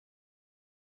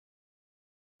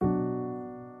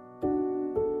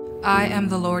I am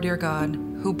the Lord your God,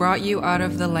 who brought you out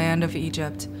of the land of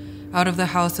Egypt, out of the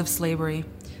house of slavery.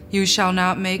 You shall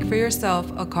not make for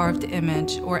yourself a carved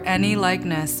image or any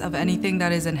likeness of anything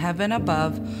that is in heaven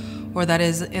above, or that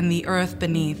is in the earth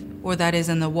beneath, or that is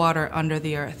in the water under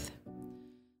the earth.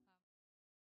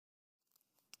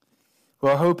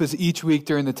 Well, our hope is each week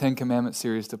during the Ten Commandments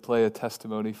series to play a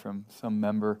testimony from some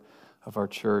member of our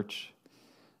church.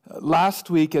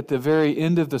 Last week, at the very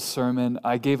end of the sermon,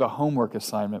 I gave a homework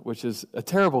assignment, which is a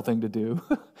terrible thing to do.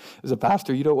 As a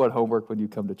pastor, you don't want homework when you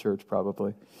come to church,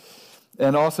 probably.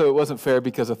 And also, it wasn't fair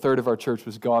because a third of our church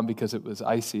was gone because it was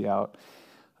icy out.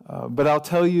 But I'll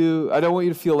tell you, I don't want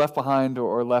you to feel left behind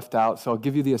or left out, so I'll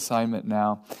give you the assignment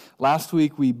now. Last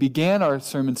week, we began our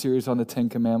sermon series on the Ten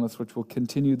Commandments, which will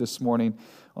continue this morning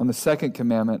on the second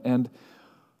commandment. And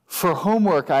for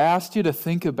homework, I asked you to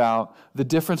think about the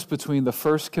difference between the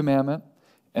first commandment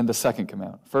and the second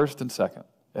commandment, first and second.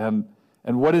 And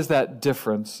what is that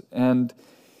difference? And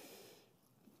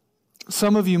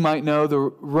some of you might know the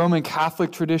Roman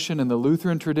Catholic tradition and the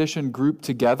Lutheran tradition group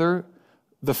together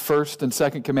the first and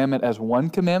second commandment as one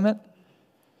commandment.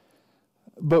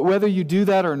 But whether you do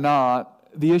that or not,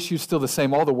 the issue is still the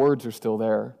same. All the words are still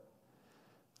there.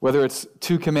 Whether it's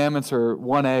two commandments or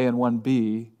 1A and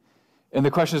 1B. And the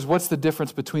question is, what's the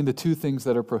difference between the two things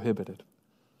that are prohibited?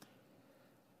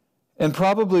 And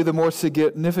probably the more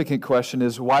significant question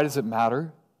is, why does it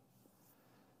matter?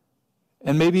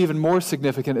 And maybe even more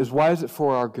significant is, why is it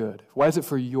for our good? Why is it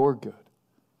for your good?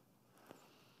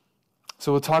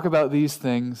 So we'll talk about these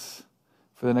things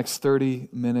for the next 30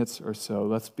 minutes or so.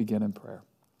 Let's begin in prayer.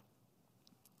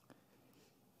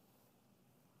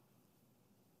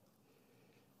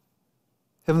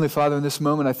 Heavenly Father, in this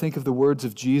moment, I think of the words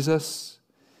of Jesus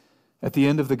at the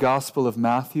end of the Gospel of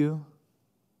Matthew,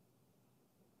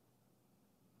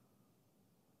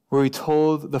 where he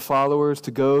told the followers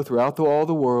to go throughout all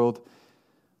the world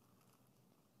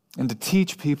and to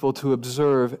teach people to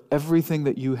observe everything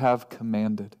that you have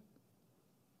commanded.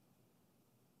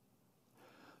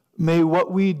 May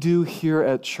what we do here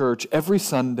at church every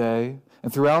Sunday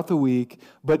and throughout the week,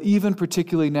 but even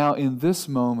particularly now in this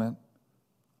moment,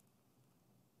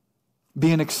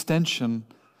 be an extension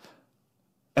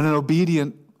and an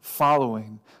obedient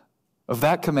following of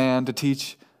that command to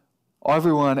teach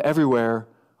everyone, everywhere,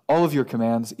 all of your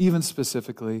commands, even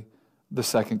specifically the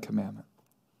second commandment.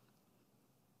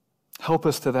 Help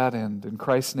us to that end. In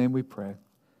Christ's name we pray.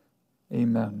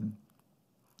 Amen.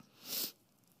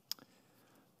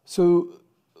 So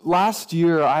last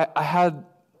year I had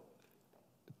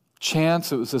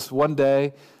chance, it was this one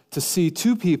day, to see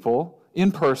two people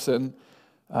in person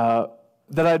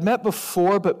that I'd met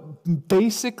before, but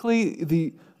basically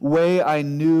the way I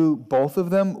knew both of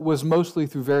them was mostly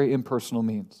through very impersonal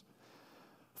means.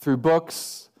 Through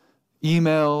books,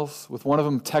 emails, with one of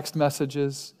them text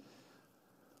messages.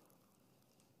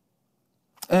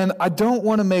 And I don't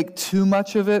want to make too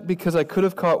much of it because I could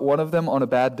have caught one of them on a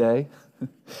bad day.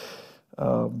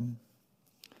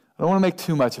 I don't want to make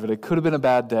too much of it. It could have been a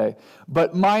bad day.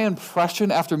 But my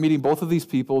impression after meeting both of these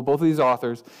people, both of these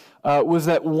authors, was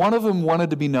that one of them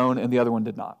wanted to be known and the other one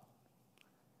did not.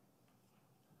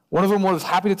 One of them was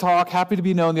happy to talk, happy to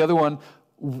be known. The other one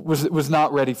was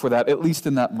not ready for that, at least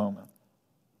in that moment.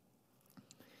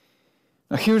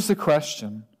 Now here's the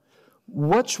question.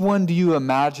 Which one do you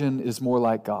imagine is more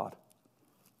like God?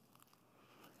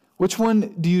 Which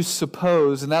one do you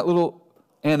suppose, in that little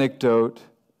anecdote,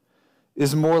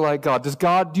 is more like God?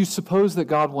 Do you suppose that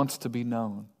God wants to be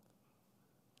known?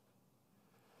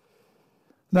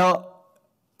 Now,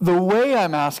 the way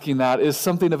I'm asking that is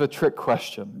something of a trick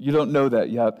question. You don't know that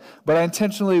yet, but I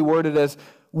intentionally word it as,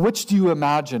 which do you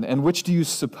imagine and which do you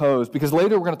suppose? Because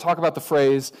later we're going to talk about the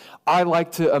phrase, I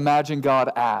like to imagine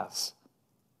God as.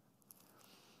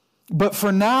 But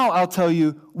for now, I'll tell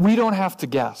you, we don't have to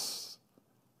guess.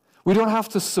 We don't have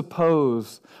to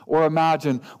suppose or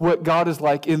imagine what God is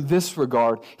like in this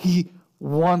regard. He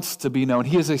wants to be known.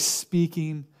 He is a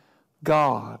speaking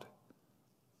God.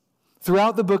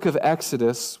 Throughout the book of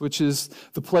Exodus, which is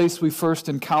the place we first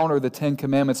encounter the Ten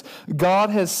Commandments, God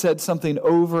has said something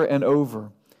over and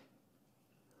over.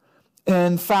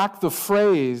 In fact, the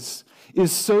phrase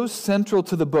is so central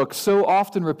to the book, so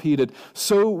often repeated,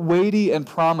 so weighty and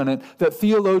prominent, that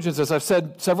theologians, as I've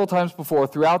said several times before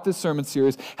throughout this sermon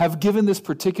series, have given this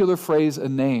particular phrase a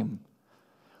name.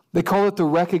 They call it the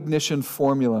recognition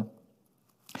formula.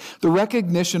 The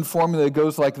recognition formula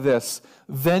goes like this: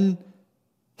 then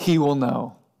he will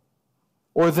know,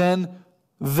 or then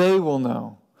they will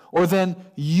know, or then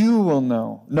you will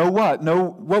know. Know what? Know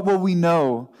what will we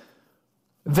know?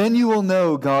 Then you will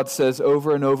know, God says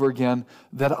over and over again,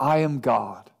 that I am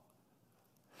God.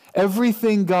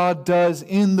 Everything God does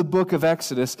in the book of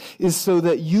Exodus is so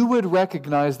that you would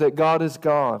recognize that God is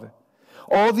God.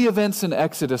 All the events in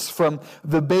Exodus, from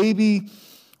the baby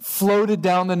floated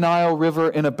down the Nile River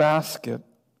in a basket,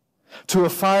 to a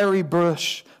fiery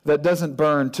bush that doesn't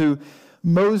burn, to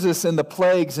Moses and the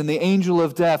plagues and the angel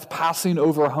of death passing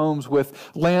over homes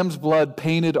with lamb's blood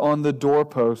painted on the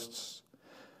doorposts,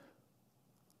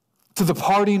 to the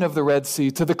parting of the Red Sea,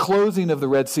 to the closing of the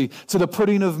Red Sea, to the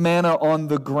putting of manna on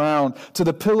the ground, to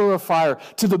the pillar of fire,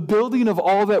 to the building of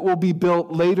all that will be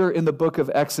built later in the book of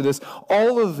Exodus.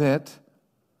 All of it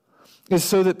is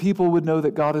so that people would know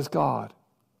that God is God.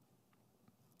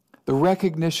 The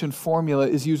recognition formula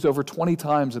is used over 20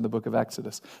 times in the book of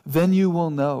Exodus. Then you will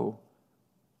know,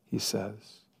 he says.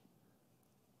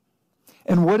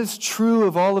 And what is true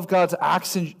of all of God's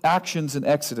actions in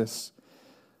Exodus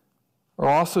are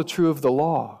also true of the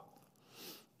law.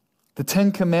 The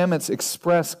Ten Commandments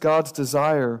express God's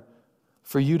desire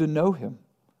for you to know him.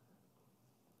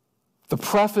 The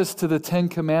preface to the Ten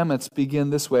Commandments begin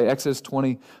this way, Exodus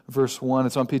 20, verse 1.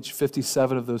 It's on page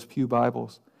 57 of those Pew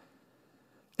Bibles.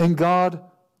 And God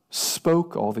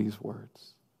spoke all these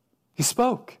words. He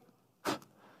spoke.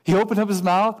 He opened up his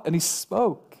mouth and he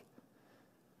spoke.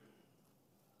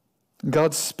 And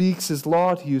God speaks his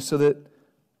law to you so that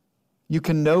you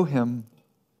can know him.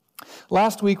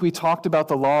 Last week we talked about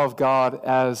the law of God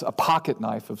as a pocket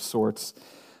knife of sorts.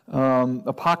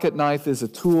 A pocket knife is a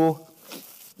tool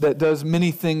that does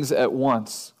many things at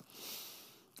once.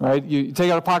 Right? You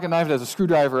take out a pocket knife, it has a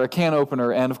screwdriver, a can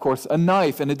opener, and of course a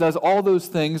knife, and it does all those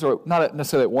things, or not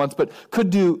necessarily at once, but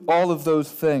could do all of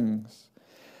those things.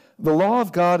 The law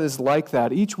of God is like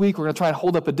that. Each week we're going to try and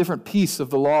hold up a different piece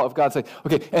of the law of God, say,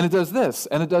 okay, and it does this,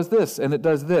 and it does this, and it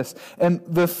does this. And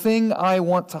the thing I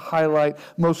want to highlight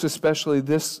most especially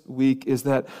this week is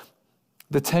that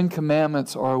the Ten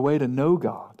Commandments are a way to know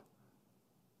God.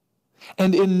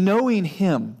 And in knowing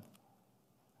him,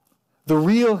 the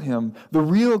real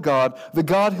God, the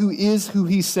God who is who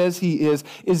he says he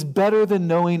is better than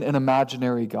knowing an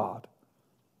imaginary God.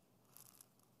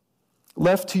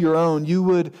 Left to your own, you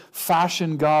would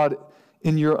fashion God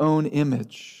in your own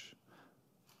image.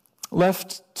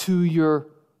 Left to yourself,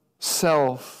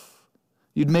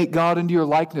 you'd make God into your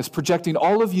likeness, projecting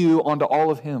all of you onto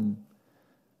all of him.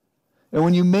 And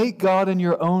when you make God in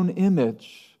your own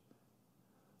image,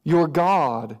 your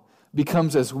God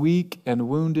becomes as weak and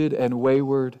wounded and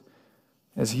wayward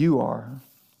as you are.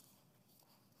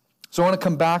 So I want to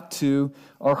come back to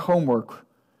our homework.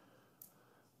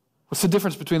 What's the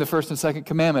difference between the first and second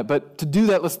commandment? But to do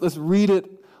that, let's read it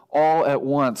all at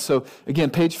once. So again,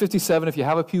 page 57, if you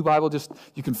have a Pew Bible,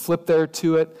 you can flip there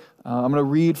to it. I'm going to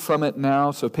read from it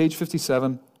now. So page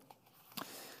 57,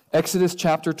 Exodus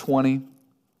chapter 20.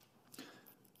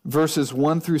 Verses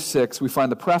 1 through 6, we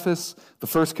find the preface, the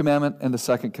first commandment, and the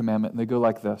second commandment, and they go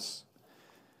like this.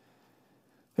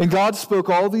 And God spoke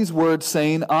all these words,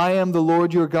 saying, I am the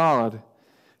Lord your God,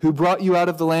 who brought you out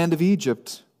of the land of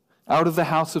Egypt, out of the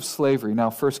house of slavery.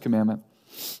 Now, first commandment.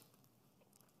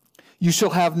 You shall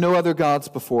have no other gods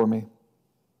before me.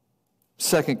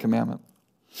 Second commandment,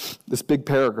 this big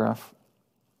paragraph.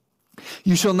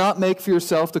 You shall not make for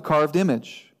yourself the carved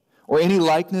image, or any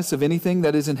likeness of anything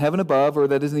that is in heaven above, or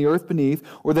that is in the earth beneath,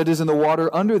 or that is in the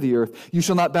water under the earth. You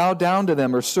shall not bow down to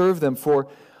them or serve them, for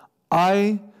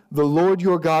I, the Lord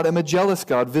your God, am a jealous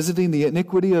God, visiting the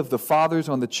iniquity of the fathers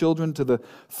on the children to the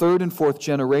third and fourth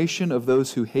generation of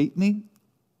those who hate me,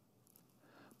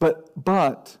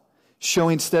 but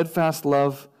showing steadfast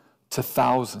love to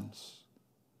thousands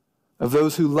of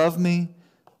those who love me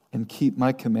and keep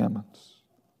my commandments.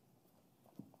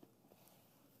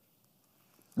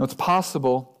 Now, it's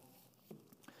possible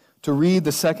to read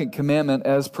the second commandment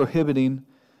as prohibiting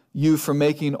you from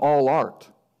making all art,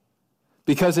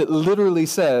 because it literally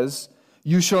says,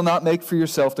 you shall not make for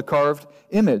yourself the carved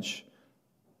image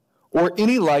or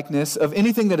any likeness of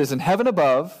anything that is in heaven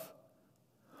above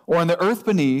or on the earth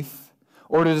beneath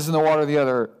or that is in the water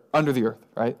under the earth,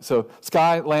 right? So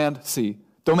sky, land, sea.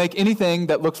 Don't make anything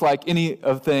that looks like any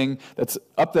of thing that's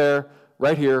up there,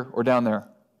 right here, or down there.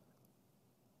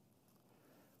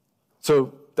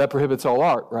 So that prohibits all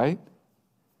art, right?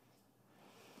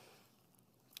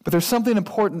 But there's something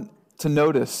important to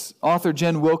notice. Author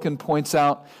Jen Wilkin points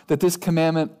out that this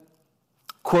commandment,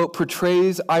 quote,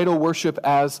 portrays idol worship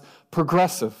as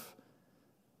progressive.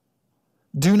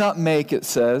 Do not make, it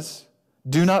says.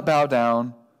 Do not bow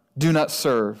down. Do not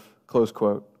serve, close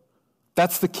quote.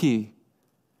 That's the key.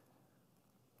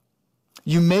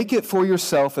 You make it for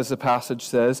yourself, as the passage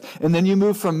says, and then you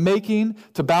move from making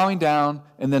to bowing down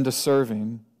and then to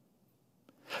serving.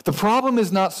 The problem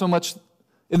is not so much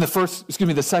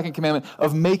the second commandment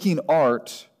of making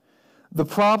art, the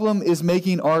problem is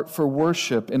making art for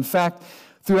worship. In fact,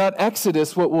 throughout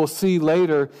Exodus, what we'll see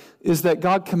later is that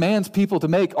God commands people to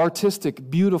make artistic,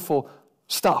 beautiful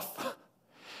stuff.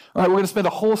 All right, we're going to spend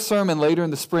a whole sermon later in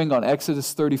the spring on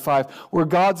Exodus 35, where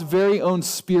God's very own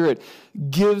Spirit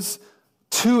gives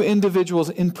two individuals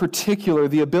in particular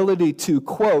the ability to,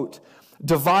 quote,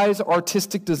 devise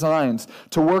artistic designs,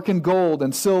 to work in gold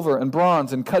and silver and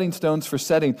bronze and cutting stones for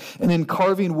setting, and in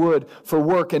carving wood for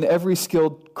work in every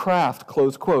skilled craft,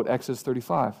 close quote, Exodus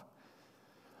 35.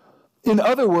 In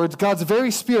other words, God's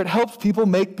very Spirit helps people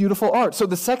make beautiful art. So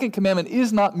the second commandment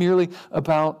is not merely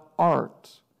about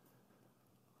art.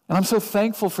 And I'm so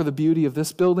thankful for the beauty of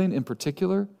this building in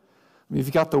particular. I mean,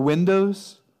 you've got the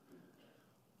windows.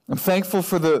 I'm thankful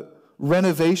for the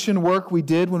renovation work we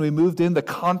did when we moved in, the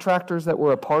contractors that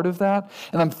were a part of that.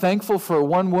 And I'm thankful for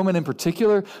one woman in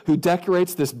particular who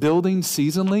decorates this building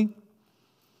seasonally.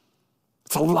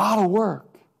 It's a lot of work.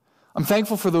 I'm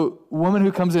thankful for the woman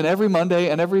who comes in every Monday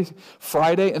and every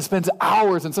Friday and spends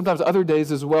hours and sometimes other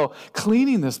days as well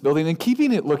cleaning this building and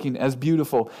keeping it looking as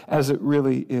beautiful as it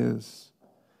really is.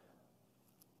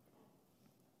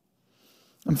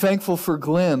 I'm thankful for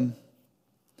Glenn,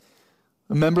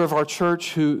 a member of our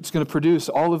church who's going to produce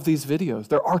all of these videos.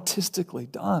 They're artistically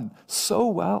done so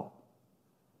well.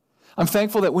 I'm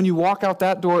thankful that when you walk out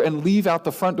that door and leave out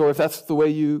the front door, if that's the way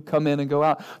you come in and go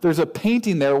out, there's a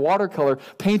painting there, a watercolor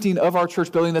painting of our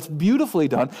church building that's beautifully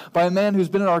done by a man who's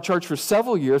been in our church for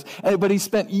several years, but he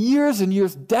spent years and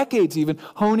years, decades even,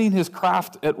 honing his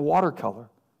craft at watercolor.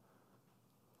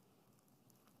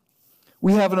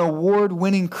 We have an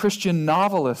award-winning Christian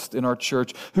novelist in our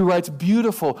church who writes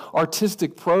beautiful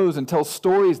artistic prose and tells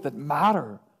stories that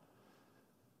matter.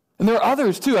 And there are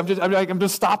others too. I'm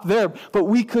just stopped there, but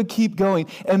we could keep going.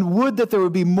 And would that there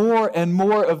would be more and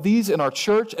more of these in our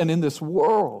church and in this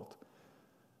world.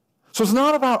 So it's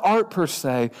not about art per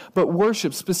se, but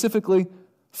worship, specifically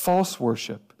false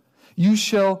worship. You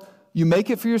make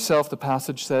it for yourself, the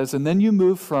passage says, and then you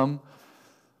move from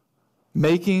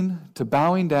making to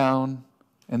bowing down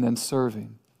and then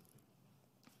serving.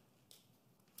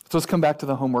 So let's come back to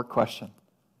the homework question.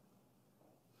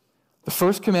 The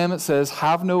first commandment says,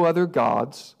 have no other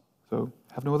gods. So,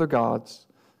 have no other gods.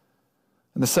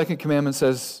 And the second commandment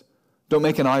says, don't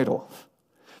make an idol.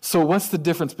 So what's the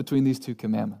difference between these two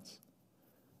commandments?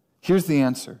 Here's the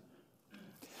answer.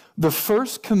 The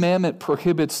first commandment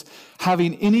prohibits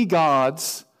having any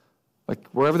gods, like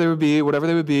wherever they would be, whatever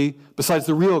they would be, besides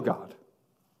the real God.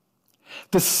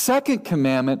 The second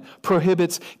commandment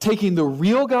prohibits taking the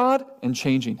real God and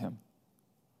changing him.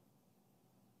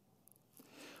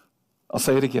 I'll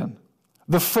say it again.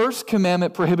 The first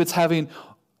commandment prohibits having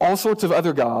all sorts of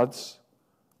other gods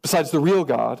besides the real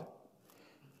God.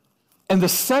 And the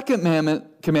second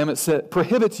commandment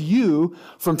prohibits you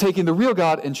from taking the real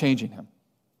God and changing him.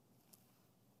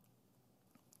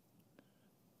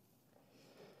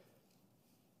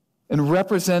 And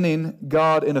representing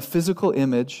God in a physical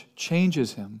image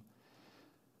changes him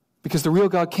because the real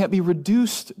God can't be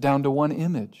reduced down to one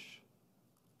image.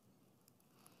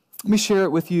 Let me share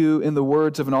it with you in the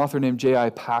words of an author named J.I.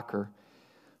 Packer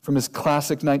from his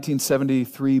classic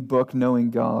 1973 book, Knowing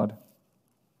God.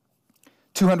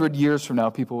 200 years from now,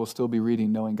 people will still be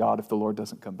reading Knowing God if the Lord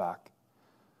doesn't come back.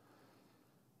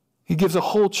 He gives a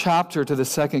whole chapter to the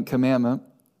second commandment.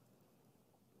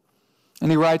 And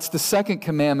he writes, the second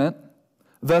commandment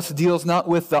thus deals not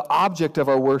with the object of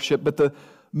our worship, but the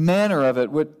manner of it.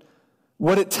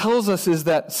 What it tells us is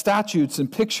that statutes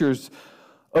and pictures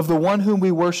of the one whom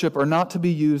we worship are not to be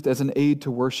used as an aid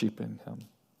to worshiping him.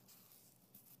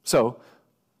 So,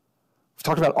 we've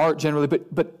talked about art generally,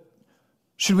 but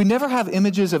should we never have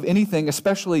images of anything,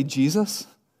 especially Jesus?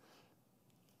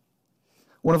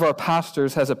 One of our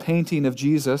pastors has a painting of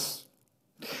Jesus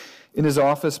in his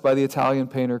office by the Italian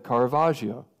painter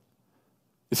Caravaggio.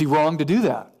 Is he wrong to do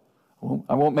that? Well,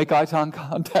 I won't make eye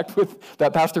contact with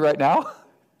that pastor right now,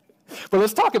 but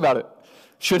let's talk about it.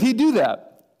 Should he do that?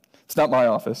 It's not my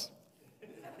office.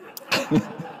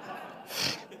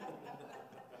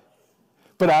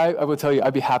 But I will tell you,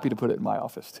 I'd be happy to put it in my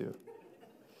office too.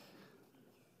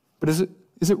 But is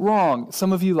it wrong?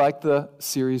 Some of you like the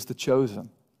series The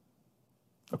Chosen.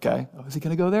 Okay, is he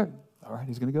going to go there? All right,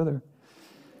 he's going to go there.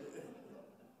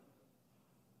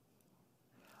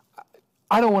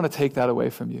 I don't want to take that away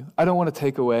from you. I don't want to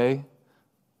take away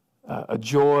a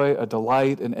joy, a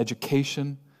delight, an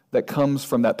education that comes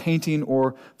from that painting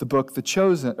or the book The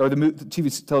Chosen, or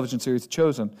the television series The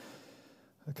Chosen.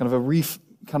 Kind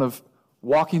of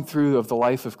walking through of the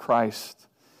life of Christ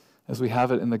as we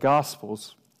have it in the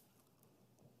Gospels.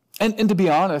 And to be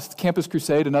honest, Campus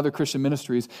Crusade and other Christian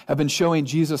ministries have been showing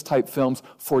Jesus-type films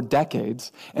for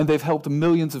decades, and they've helped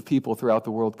millions of people throughout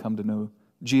the world come to know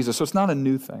Jesus. So it's not a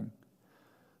new thing.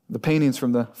 The paintings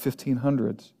from the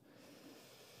 1500s.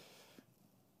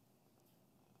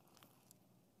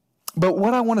 But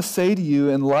what I want to say to you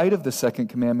in light of the second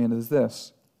commandment is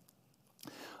this.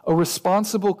 A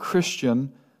responsible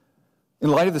Christian, in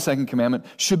light of the second commandment,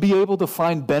 should be able to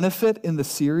find benefit in the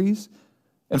series,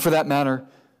 and for that matter,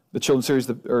 the children's series,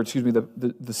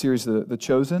 the series, The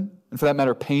Chosen, and for that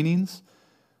matter, paintings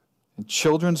and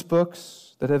children's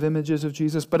books that have images of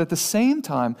Jesus. But at the same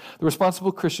time, the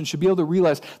responsible Christian should be able to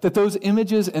realize that those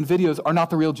images and videos are not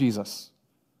the real Jesus.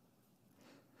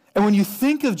 And when you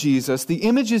think of Jesus, the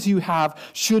images you have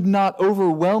should not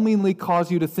overwhelmingly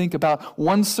cause you to think about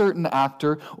one certain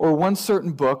actor or one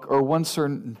certain book or one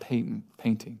certain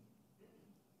painting.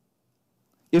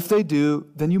 If they do,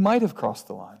 then you might have crossed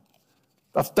the line.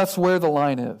 That's where the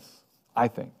line is, I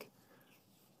think.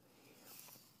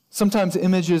 Sometimes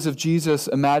images of Jesus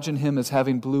imagine him as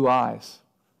having blue eyes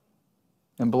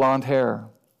and blonde hair.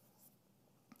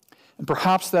 And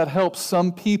perhaps that helps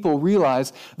some people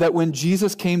realize that when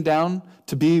Jesus came down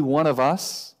to be one of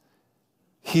us,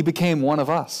 he became one of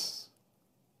us.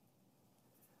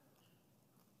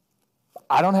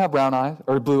 I don't have brown eyes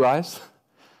or blue eyes.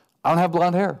 I don't have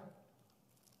blonde hair.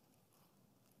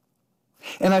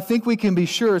 And I think we can be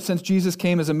sure, since Jesus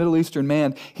came as a Middle Eastern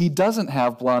man, he doesn't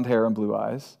have blonde hair and blue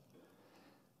eyes.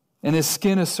 And his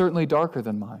skin is certainly darker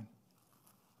than mine.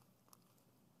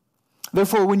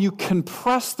 Therefore, when you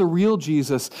compress the real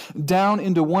Jesus down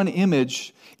into one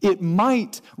image, it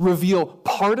might reveal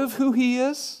part of who he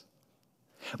is,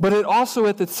 but it also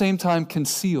at the same time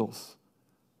conceals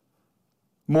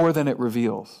more than it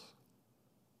reveals.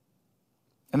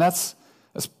 And that's,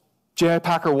 as J.I.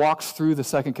 Packer walks through the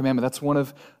second commandment, that's one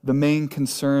of the main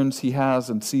concerns he has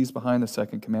and sees behind the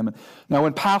second commandment. Now,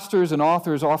 when pastors and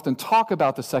authors often talk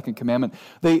about the second commandment,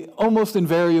 they almost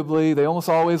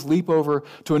always leap over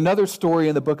to another story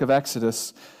in the book of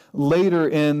Exodus later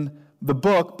in the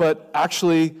book, but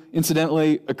actually,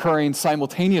 incidentally, occurring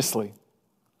simultaneously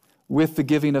with the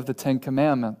giving of the Ten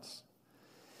Commandments.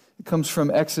 It comes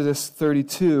from Exodus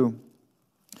 32.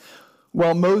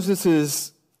 While Moses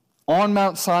is on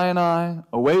Mount Sinai,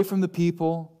 away from the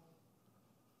people,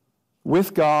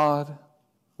 with God,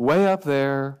 way up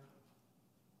there,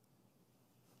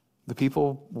 the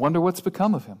people wonder what's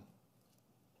become of him.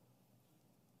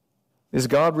 Is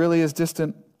God really as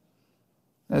distant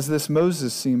as this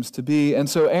Moses seems to be? And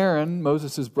so Aaron,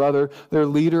 Moses' brother, their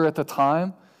leader at the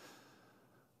time,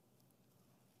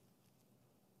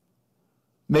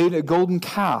 made a golden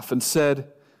calf and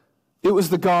said, "It was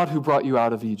the God who brought you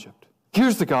out of Egypt.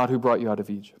 Here's the God who brought you out of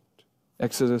Egypt."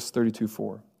 Exodus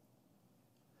 32:4.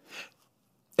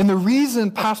 And the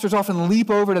reason pastors often leap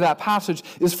over to that passage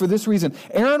is for this reason.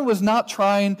 Aaron was not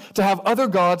trying to have other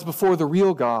gods before the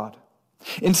real God.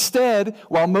 Instead,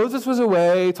 while Moses was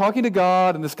away talking to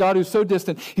God and this God who's so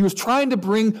distant, he was trying to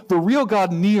bring the real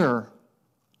God near.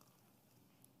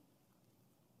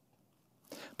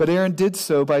 But Aaron did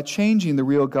so by changing the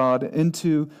real God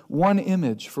into one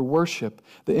image for worship,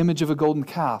 the image of a golden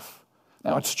calf.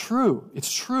 Now, it's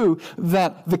true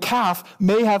that the calf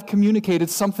may have communicated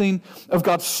something of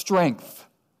God's strength,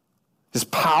 his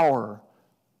power.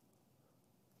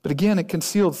 But again, it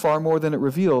concealed far more than it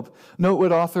revealed. Note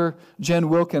what author Jen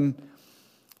Wilkin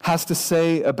has to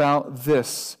say about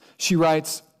this. She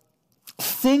writes,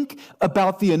 "Think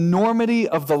about the enormity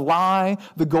of the lie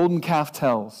the golden calf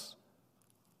tells.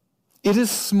 It is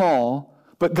small,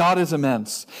 but God is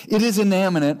immense. It is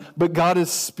inanimate, but God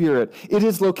is spirit. It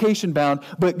is location bound,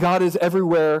 but God is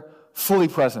everywhere, fully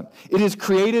present. It is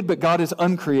created, but God is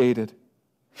uncreated.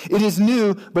 It is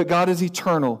new, but God is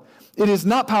eternal. It is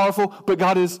not powerful, but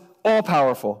God is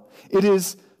all-powerful. It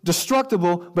is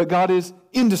destructible, but God is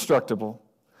indestructible.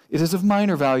 It is of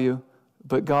minor value,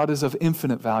 but God is of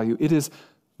infinite value. It is,"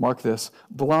 mark this,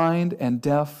 "blind and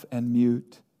deaf and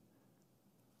mute,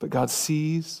 but God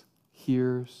sees,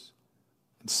 hears,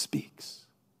 and speaks."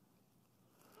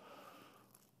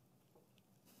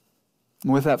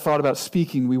 And with that thought about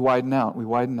speaking, we widen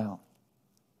out.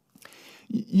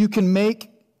 You can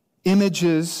make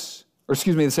images, or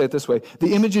excuse me to say it this way,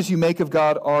 the images you make of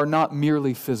God are not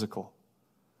merely physical.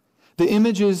 The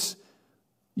images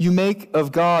you make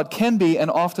of God can be and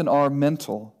often are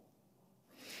mental.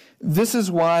 This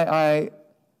is why I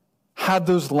had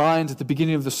those lines at the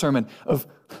beginning of the sermon of,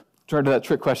 turn to that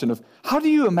trick question of, how do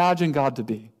you imagine God to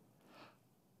be?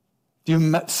 Do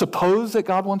you suppose that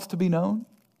God wants to be known?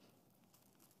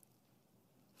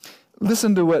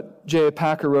 Listen to what J.A.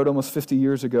 Packer wrote almost 50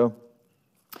 years ago.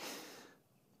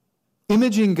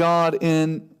 Imaging God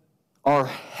in our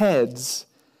heads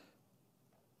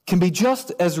can be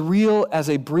just as real as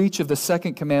a breach of the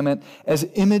second commandment as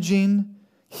imaging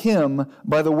Him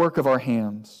by the work of our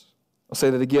hands. I'll say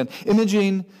that again.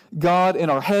 Imaging God in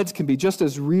our heads can be just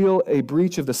as real a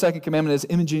breach of the second commandment as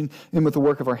imaging Him with the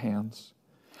work of our hands.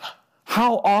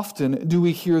 How often do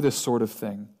we hear this sort of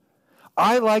thing?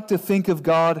 I like to think of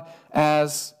God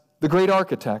as the great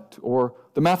architect or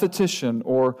the mathematician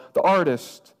or the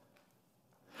artist.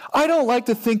 I don't like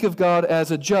to think of God as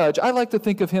a judge. I like to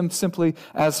think of Him simply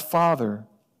as Father.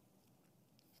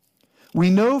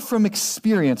 We know from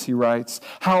experience, he writes,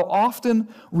 how often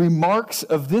remarks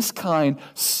of this kind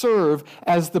serve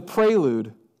as the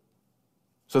prelude.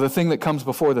 So the thing that comes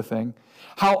before the thing.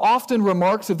 How often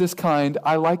remarks of this kind,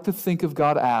 I like to think of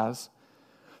God as,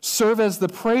 serve as the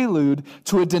prelude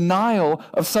to a denial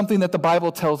of something that the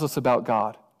Bible tells us about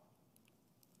God.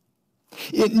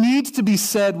 It needs to be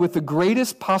said with the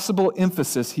greatest possible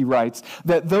emphasis, he writes,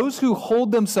 that those who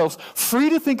hold themselves free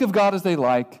to think of God as they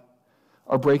like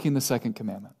are breaking the second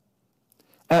commandment.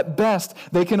 At best,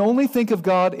 they can only think of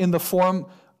God in the form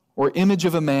or image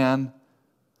of a man,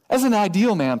 as an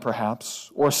ideal man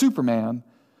perhaps, or a superman,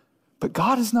 but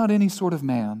God is not any sort of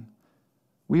man.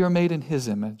 We are made in His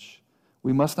image.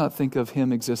 We must not think of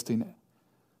Him existing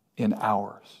in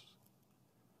ours.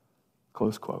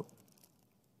 Close quote.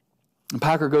 And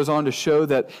Packer goes on to show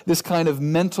that this kind of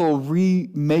mental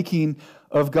remaking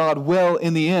of God will,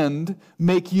 in the end,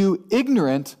 make you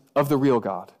ignorant of the real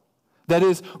God. That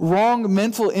is, wrong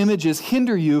mental images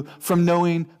hinder you from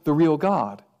knowing the real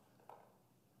God.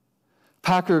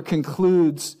 Packer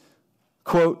concludes,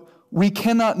 quote, "We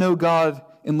cannot know God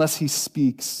unless He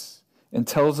speaks and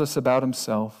tells us about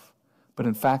Himself, but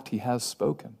in fact He has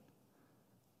spoken.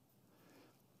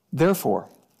 Therefore,"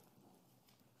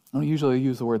 I don't usually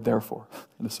use the word therefore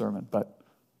in a sermon, but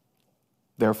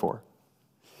therefore,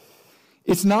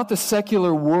 it's not the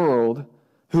secular world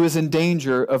who is in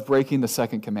danger of breaking the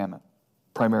second commandment,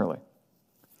 primarily,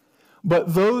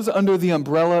 but those under the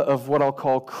umbrella of what I'll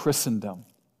call Christendom.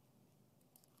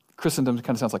 Christendom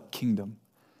kind of sounds like kingdom.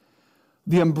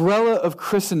 The umbrella of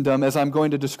Christendom, as I'm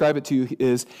going to describe it to you,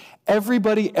 is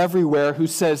everybody everywhere who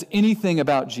says anything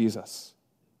about Jesus.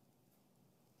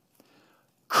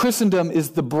 Christendom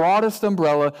is the broadest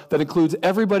umbrella that includes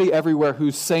everybody everywhere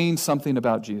who's saying something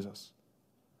about Jesus.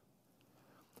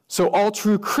 So all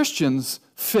true Christians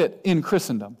fit in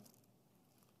Christendom.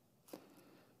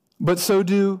 But so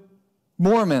do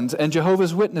Mormons and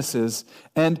Jehovah's Witnesses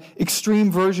and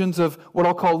extreme versions of what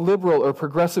I'll call liberal or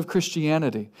progressive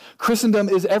Christianity. Christendom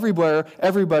is everywhere,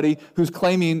 everybody who's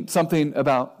claiming something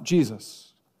about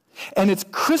Jesus. And it's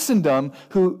Christendom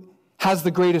who has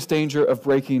the greatest danger of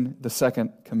breaking the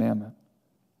second commandment.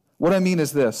 What I mean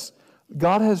is this: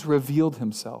 God has revealed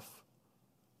Himself.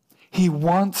 He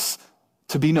wants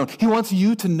to be known. He wants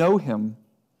you to know Him.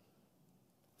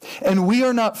 And we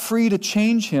are not free to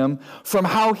change Him from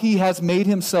how He has made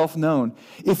Himself known.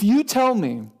 If you tell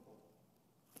me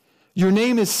your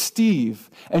name is Steve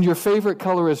and your favorite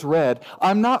color is red,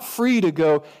 I'm not free to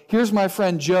go, here's my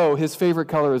friend Joe, his favorite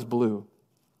color is blue.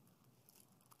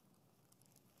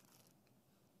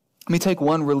 Let me take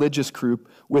one religious group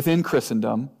within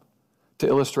Christendom to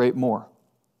illustrate more.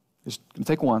 Just going to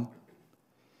take one.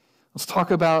 Let's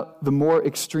talk about the more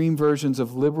extreme versions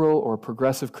of liberal or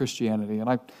progressive Christianity. And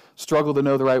I struggle to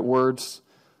know the right words.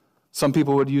 Some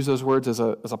people would use those words as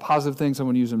a positive thing. Some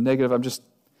would use them negative. I'm just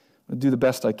going to do the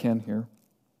best I can here.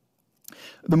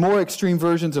 The more extreme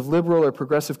versions of liberal or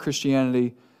progressive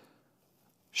Christianity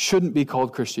shouldn't be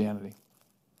called Christianity.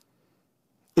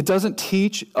 It doesn't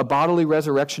teach a bodily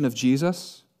resurrection of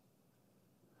Jesus.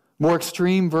 More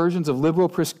extreme versions of liberal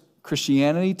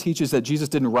Christianity teaches that Jesus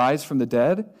didn't rise from the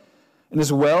dead. And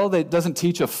as well, that doesn't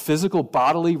teach a physical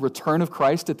bodily return of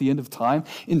Christ at the end of time.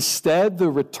 Instead, the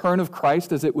return of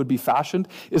Christ, as it would be fashioned,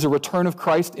 is a return of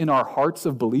Christ in our hearts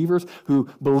of believers who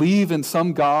believe in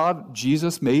some God,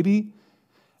 Jesus maybe.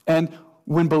 And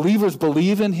when believers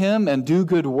believe in Him and do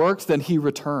good works, then He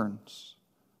returns.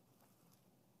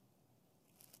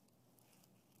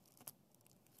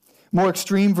 More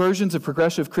extreme versions of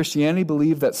progressive Christianity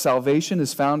believe that salvation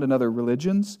is found in other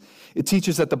religions. It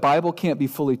teaches that the Bible can't be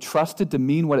fully trusted to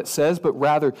mean what it says, but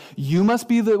rather you must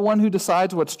be the one who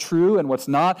decides what's true and what's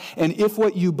not. And if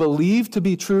what you believe to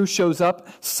be true shows up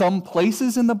some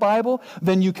places in the Bible,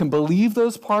 then you can believe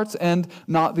those parts and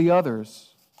not the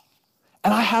others.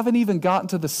 And I haven't even gotten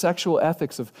to the sexual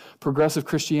ethics of progressive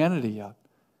Christianity yet,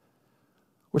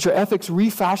 which are ethics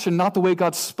refashioned not the way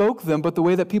God spoke them, but the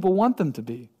way that people want them to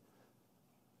be.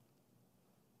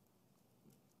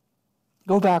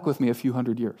 Go back with me a few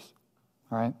hundred years,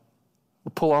 all right?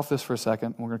 We'll pull off this for a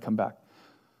second, and we're going to come back.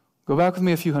 Go back with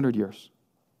me a few hundred years.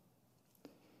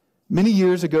 Many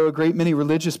years ago, a great many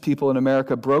religious people in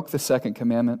America broke the second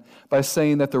commandment by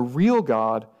saying that the real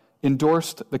God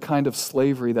endorsed the kind of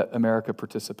slavery that America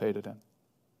participated in.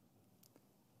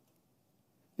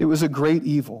 It was a great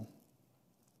evil.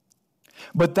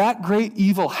 But that great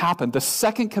evil happened. The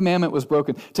second commandment was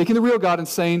broken, taking the real God and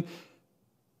saying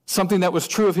something that was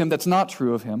true of him that's not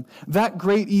true of him. That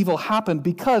great evil happened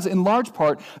because, in large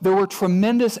part, there were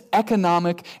tremendous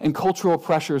economic and cultural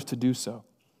pressures to do so.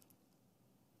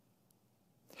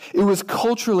 It was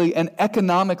culturally and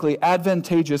economically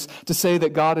advantageous to say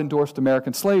that God endorsed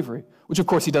American slavery, which of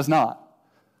course he does not.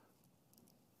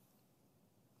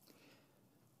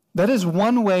 That is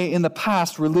one way in the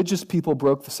past religious people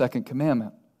broke the second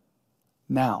commandment.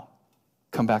 Now,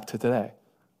 come back to today.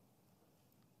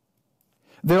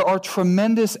 There are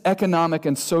tremendous economic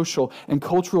and social and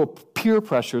cultural peer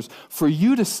pressures for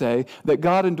you to say that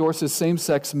God endorses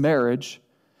same-sex marriage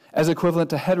as equivalent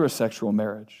to heterosexual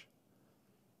marriage.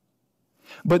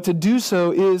 But to do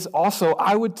so is also,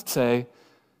 I would say,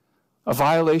 a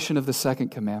violation of the second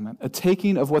commandment, a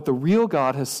taking of what the real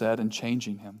God has said and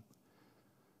changing him.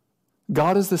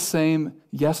 God is the same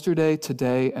yesterday,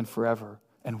 today, and forever,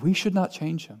 and we should not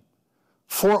change him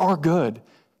for our good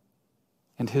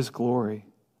and his glory.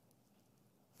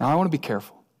 Now, I want to be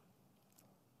careful.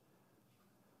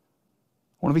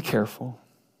 I want to be careful.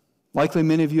 Likely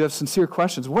many of you have sincere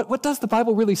questions. What does the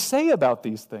Bible really say about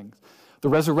these things? The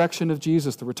resurrection of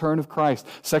Jesus, the return of Christ,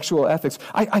 sexual ethics.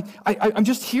 I'm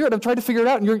just here and I'm trying to figure it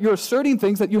out, and you're asserting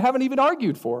things that you haven't even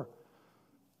argued for.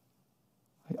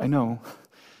 I know.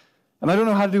 And I don't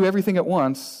know how to do everything at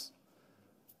once.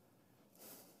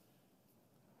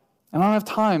 And I don't have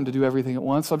time to do everything at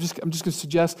once, so I'm just going to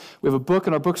suggest we have a book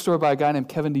in our bookstore by a guy named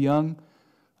Kevin DeYoung.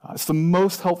 It's the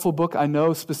most helpful book I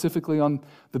know specifically on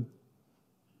the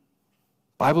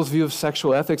Bible's view of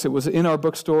sexual ethics. It was in our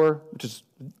bookstore, which is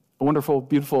a wonderful,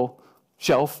 beautiful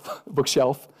shelf,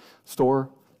 bookshelf store.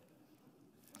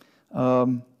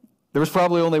 There was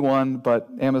probably only one, but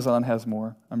Amazon has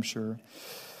more, I'm sure.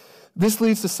 This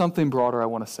leads to something broader I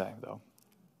want to say, though.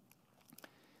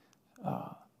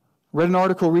 Read an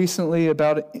article recently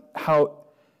about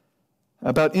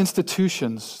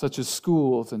institutions such as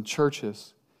schools and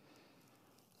churches.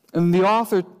 And the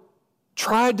author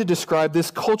tried to describe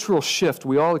this cultural shift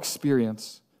we all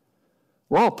experience.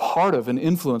 We're all part of and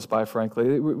influenced by,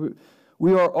 frankly.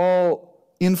 We are all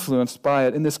influenced by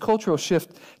it. And this cultural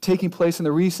shift taking place in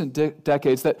the recent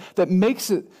decades that makes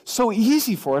it so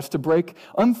easy for us to break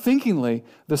unthinkingly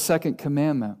the second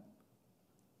commandment,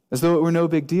 as though it were no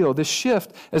big deal. This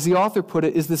shift, as the author put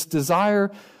it, is this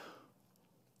desire,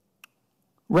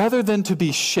 rather than to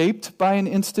be shaped by an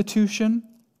institution,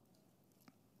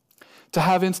 to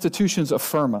have institutions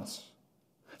affirm us.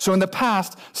 So in the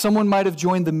past, someone might have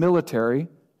joined the military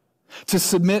to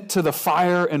submit to the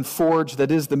fire and forge that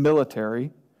is the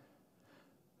military,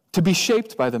 to be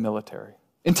shaped by the military,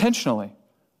 intentionally.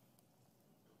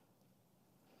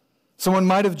 Someone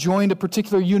might have joined a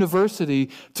particular university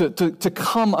to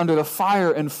come under the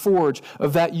fire and forge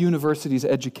of that university's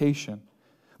education.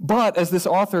 But as this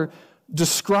author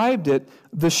described it,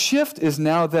 the shift is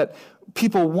now that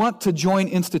people want to join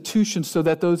institutions so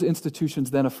that those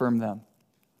institutions then affirm them.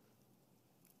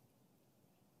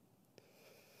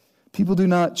 People do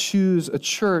not choose a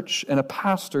church and a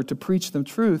pastor to preach them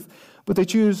truth, but they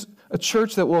choose a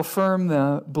church that will affirm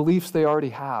the beliefs they already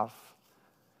have.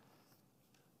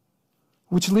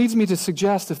 Which leads me to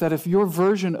suggest that if your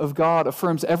version of God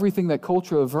affirms everything that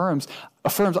culture affirms,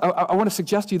 I want to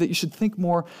suggest to you that you should think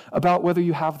more about whether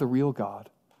you have the real God.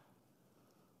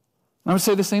 I would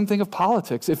say the same thing of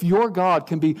politics. If your God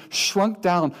can be shrunk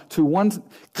down to one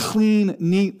clean,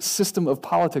 neat system of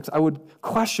politics, I would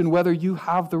question whether you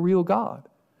have the real God.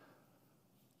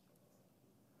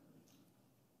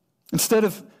 Instead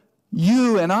of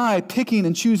you and I picking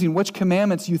and choosing which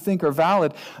commandments you think are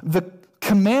valid, the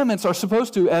commandments are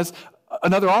supposed to, as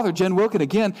another author, Jen Wilkin,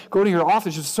 again, quoting her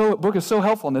author, book is so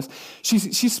helpful in this, she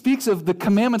speaks of the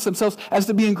commandments themselves as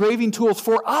to be engraving tools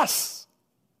for us.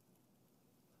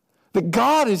 That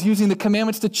God is using the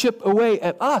commandments to chip away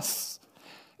at us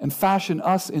and fashion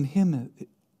us in His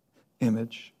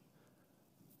image,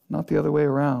 not the other way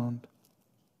around.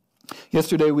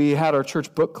 Yesterday we had our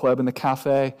church book club in the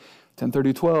cafe, 10:30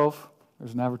 to 12.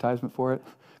 There's an advertisement for it.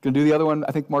 Going to do the other one,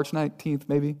 I think March 19th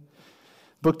maybe.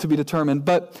 Book to be determined.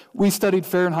 But we studied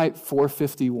Fahrenheit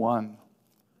 451.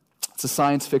 It's a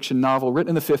science fiction novel written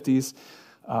in the 50s.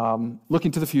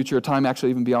 Looking to the future, a time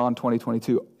actually even beyond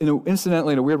 2022.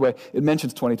 Incidentally, in a weird way, it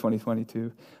mentions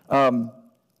 2022.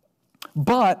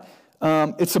 But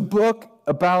It's a book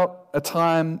about a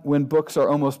time when books are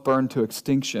almost burned to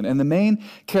extinction. And the main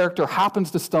character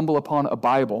happens to stumble upon a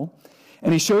Bible,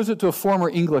 and he shows it to a former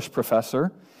English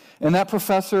professor. And that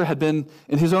professor had been,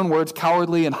 in his own words,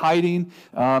 cowardly and hiding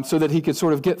so that he could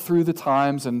sort of get through the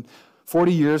times. And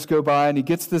 40 years go by, and he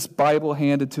gets this Bible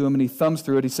handed to him, and he thumbs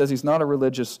through it. He says he's not a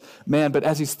religious man, but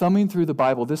as he's thumbing through the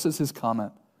Bible, this is his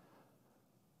comment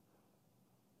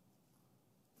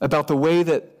about the way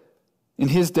that in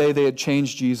his day they had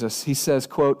changed Jesus. He says,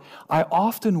 quote, "I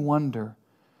often wonder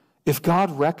if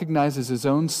God recognizes his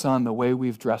own son the way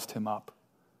we've dressed him up,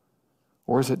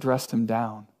 or has it dressed him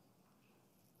down?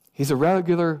 He's a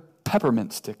regular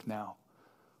peppermint stick now,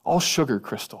 all sugar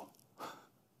crystal."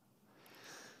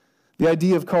 The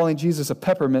idea of calling Jesus a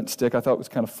peppermint stick I thought was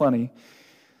kind of funny.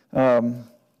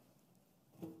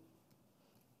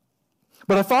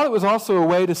 But I thought it was also a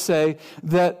way to say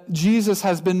that Jesus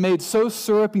has been made so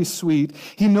syrupy sweet,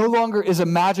 he no longer is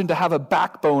imagined to have a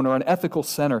backbone or an ethical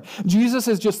center. Jesus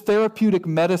is just therapeutic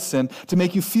medicine to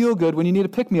make you feel good when you need a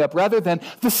pick-me-up, rather than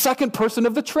the second person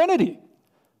of the Trinity,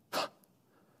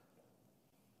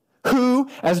 who,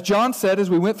 as John said as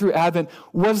we went through Advent,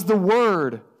 was the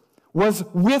Word, was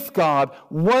with God,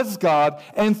 was God,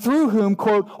 and through whom,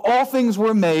 quote, all things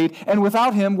were made, and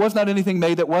without him was not anything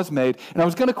made that was made. And I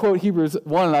was going to quote Hebrews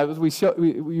 1,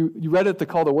 you read it at the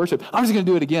call to worship. I'm just going to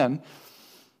do it again.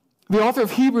 The author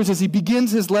of Hebrews, as he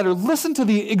begins his letter, listen to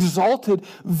the exalted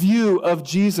view of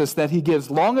Jesus that he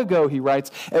gives. Long ago, he writes,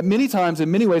 at many times,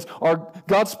 in many ways,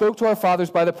 God spoke to our fathers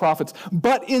by the prophets,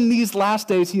 but in these last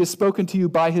days he has spoken to you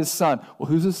by his Son. Well,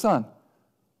 who's his Son?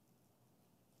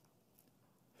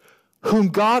 Whom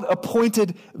God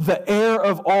appointed the heir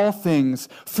of all things,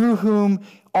 through whom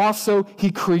also he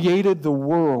created the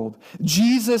world.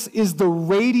 Jesus is the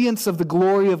radiance of the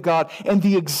glory of God and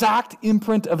the exact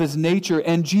imprint of his nature,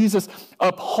 and Jesus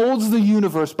upholds the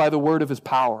universe by the word of his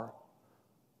power.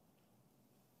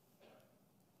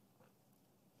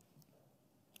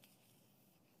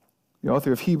 The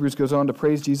author of Hebrews goes on to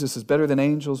praise Jesus as better than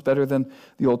angels, better than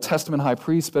the Old Testament high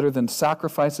priests, better than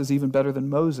sacrifices, even better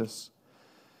than Moses.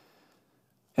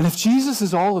 And if Jesus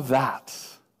is all of that,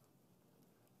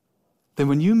 then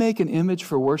when you make an image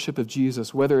for worship of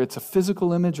Jesus, whether it's a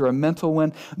physical image or a mental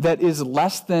one that is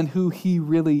less than who he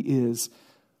really is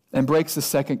and breaks the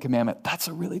second commandment, that's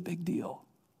a really big deal.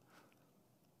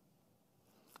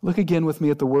 Look again with me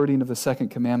at the wording of the second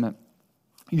commandment.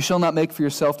 You shall not make for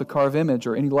yourself the carved image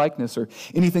or any likeness or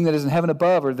anything that is in heaven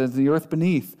above or that is in the earth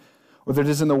beneath or that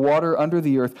is in the water under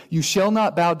the earth. You shall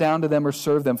not bow down to them or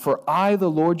serve them, for I,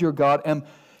 the Lord your God, am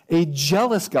a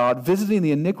jealous God, visiting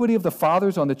the iniquity of the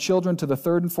fathers on the children to the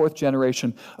third and fourth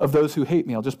generation of those who hate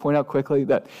me. I'll just point out quickly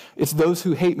that it's those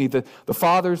who hate me. The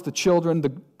fathers, the children,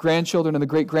 the grandchildren, and the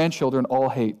great-grandchildren all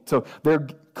hate. So they're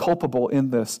culpable in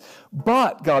this.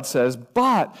 But, God says,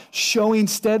 but showing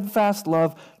steadfast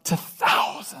love to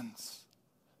thousands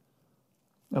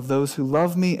of those who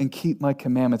love me and keep my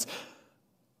commandments.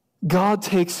 God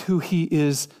takes who he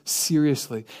is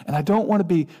seriously. And I don't want to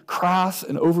be crass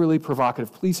and overly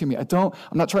provocative. Please hear me. I'm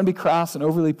not trying to be crass and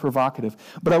overly provocative,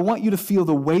 but I want you to feel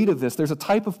the weight of this. There's a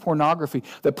type of pornography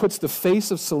that puts the face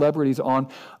of celebrities on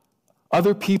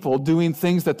other people doing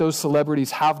things that those celebrities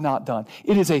have not done.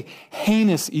 It is a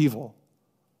heinous evil.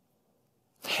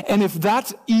 And if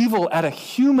that's evil at a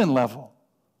human level,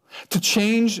 to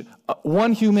change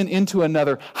one human into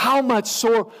another, how much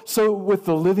so with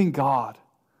the living God?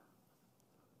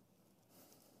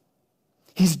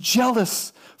 He's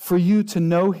jealous for you to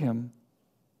know him.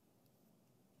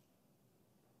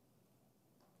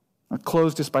 I'll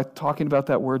close just by talking about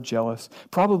that word jealous.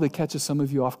 Probably catches some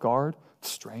of you off guard. It's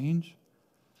strange.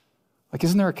 Like,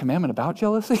 isn't there a commandment about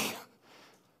jealousy?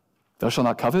 Thou shalt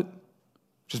not covet,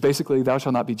 which is basically thou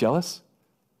shalt not be jealous.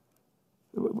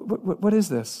 What is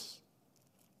this?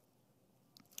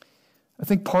 I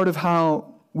think part of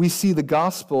how we see the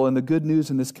gospel and the good news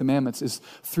in this commandments is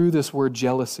through this word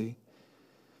jealousy.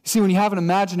 You see, when you have an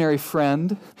imaginary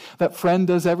friend, that friend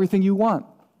does everything you want.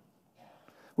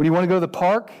 When you want to go to the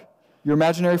park, your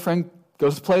imaginary friend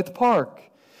goes to play at the park.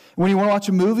 When you want to watch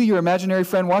a movie, your imaginary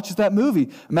friend watches that movie.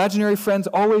 Imaginary friends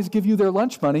always give you their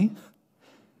lunch money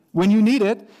when you need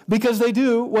it because they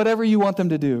do whatever you want them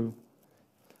to do.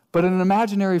 But an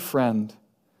imaginary friend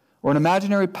or an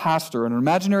imaginary pastor or an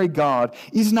imaginary God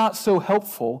is not so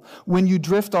helpful when you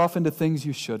drift off into things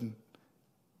you shouldn't.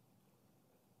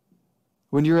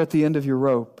 When you're at the end of your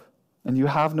rope and you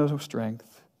have no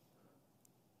strength.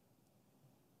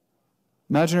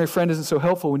 Imaginary friend isn't so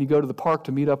helpful when you go to the park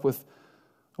to meet up with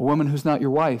a woman who's not your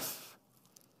wife.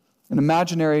 An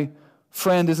imaginary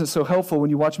friend isn't so helpful when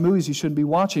you watch movies you shouldn't be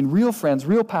watching. Real friends,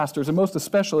 real pastors, and most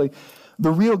especially,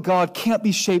 the real God can't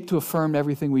be shaped to affirm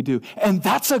everything we do. And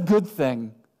that's a good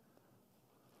thing.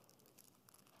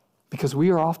 Because we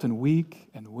are often weak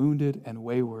and wounded and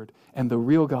wayward, and the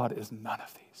real God is none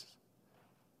of these.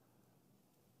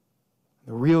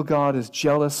 The real God is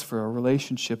jealous for a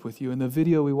relationship with you. In the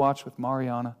video we watched with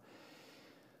Mariana,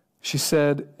 she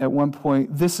said at one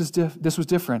point, this was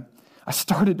different. I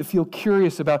started to feel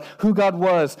curious about who God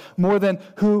was more than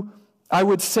who I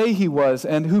would say he was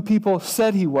and who people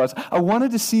said he was. I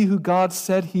wanted to see who God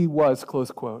said he was, close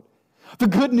quote. The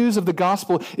good news of the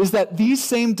gospel is that these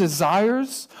same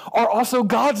desires are also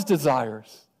God's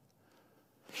desires.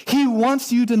 He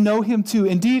wants you to know him too.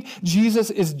 Indeed, Jesus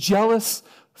is jealous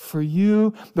for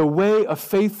you the way a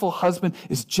faithful husband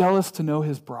is jealous to know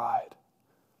his bride.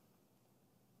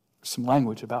 There's some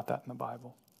language about that in the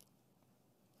Bible.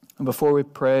 And before we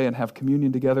pray and have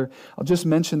communion together, I'll just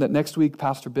mention that next week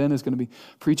Pastor Ben is going to be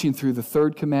preaching through the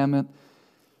third commandment.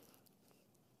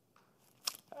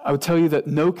 I would tell you that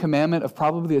no commandment of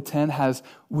probably the 10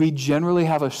 we generally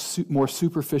have a more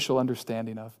superficial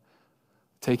understanding of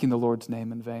taking the Lord's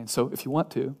name in vain. So if you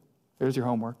want to, there's your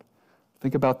homework.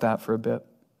 Think about that for a bit.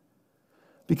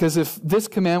 Because if this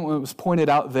commandment was pointed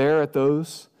out there at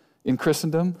those in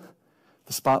Christendom,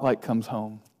 the spotlight comes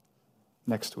home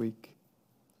next week.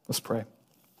 Let's pray.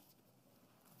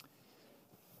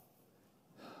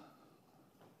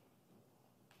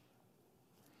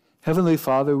 Heavenly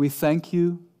Father, we thank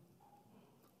you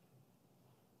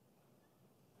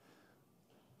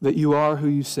that you are who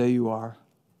you say you are.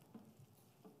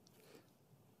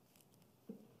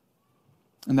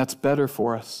 And that's better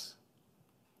for us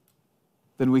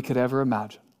than we could ever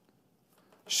imagine.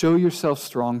 Show yourself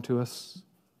strong to us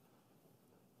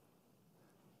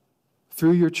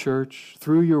through your church,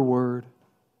 through your word,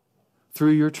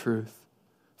 through your truth,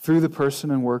 through the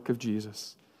person and work of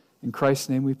Jesus. In Christ's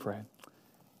name we pray.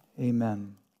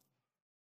 Amen.